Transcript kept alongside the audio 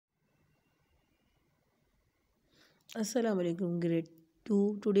Assalamu alaikum, grade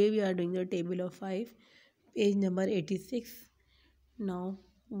 2. Today we are doing the table of 5, page number 86. Now,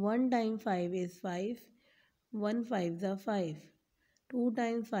 1 times 5 is 5, 1 5s are 5, 2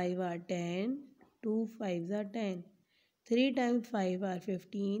 times 5 are 10, 2 5s are 10, 3 times 5 are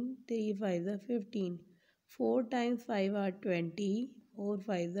 15, 3 5s are 15, 4 times 5 are 20, 4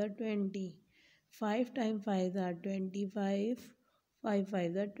 5s are 20, 5 times 5 are 25, 5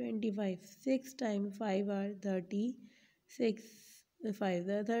 5s are 25, 6 times 5 are 30, 6 5s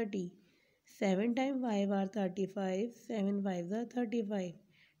are 30, 7 times 5 are 35, 7 5s are 35,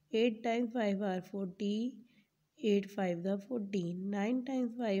 8 times 5 are 40, 8 5s are 40, 9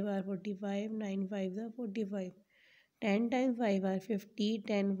 times 5 are 45, 9 5s are 45, 10 times 5 are 50,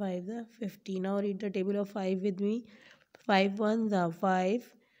 10 5s are 50. Now read the table of 5 with me. 5 1s are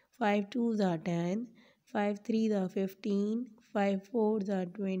 5, 5 2s are 10, 5 3s are 15, 5 4s are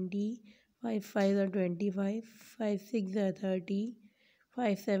 20, 5 5s are 25, 5 6s are 30,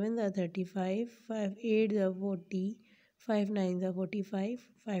 5 7s are 35, 5 8s are 40, 5 9s are 45,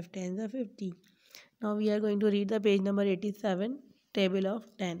 5 10s are 50. Now we are going to read the page number 87, table of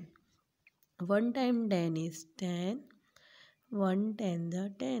 10. 1 times 10 is 10, 1 10s are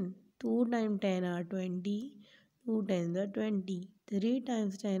 10, 2 times 10 are 20, 2 10s are 20, 3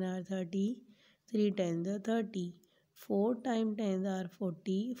 times 10 are 30, 3 10s are 30, 4 times 10s are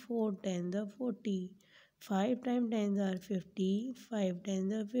 40, 4 10s are 40, 5 times 10s are 50, 5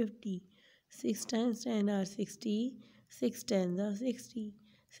 10s are 50, 6 times 10 are 60, 6 10s are 60,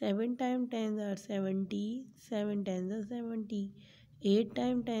 7 times 10s are 70, 7 10s are 70, 8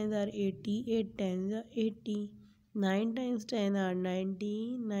 times 10s are 80, 8 10s are 80, 9 times 10 are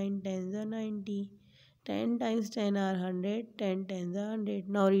 90, 9 tens are 90, 10 times 10 are 100, 10 tens are 100.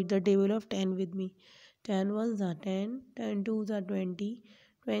 Now read the table of 10 with me. 10 ones are 10, 10 twos are 20,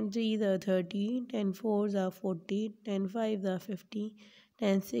 10 threes are 30, 10 fours are 40, 10 fives are 50,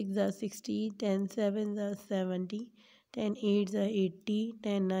 10 sixes are 60, 10 sevens are 70, 10 eights are 80,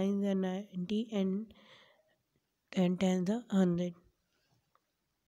 10 nines are 90, and 10 tens are 100.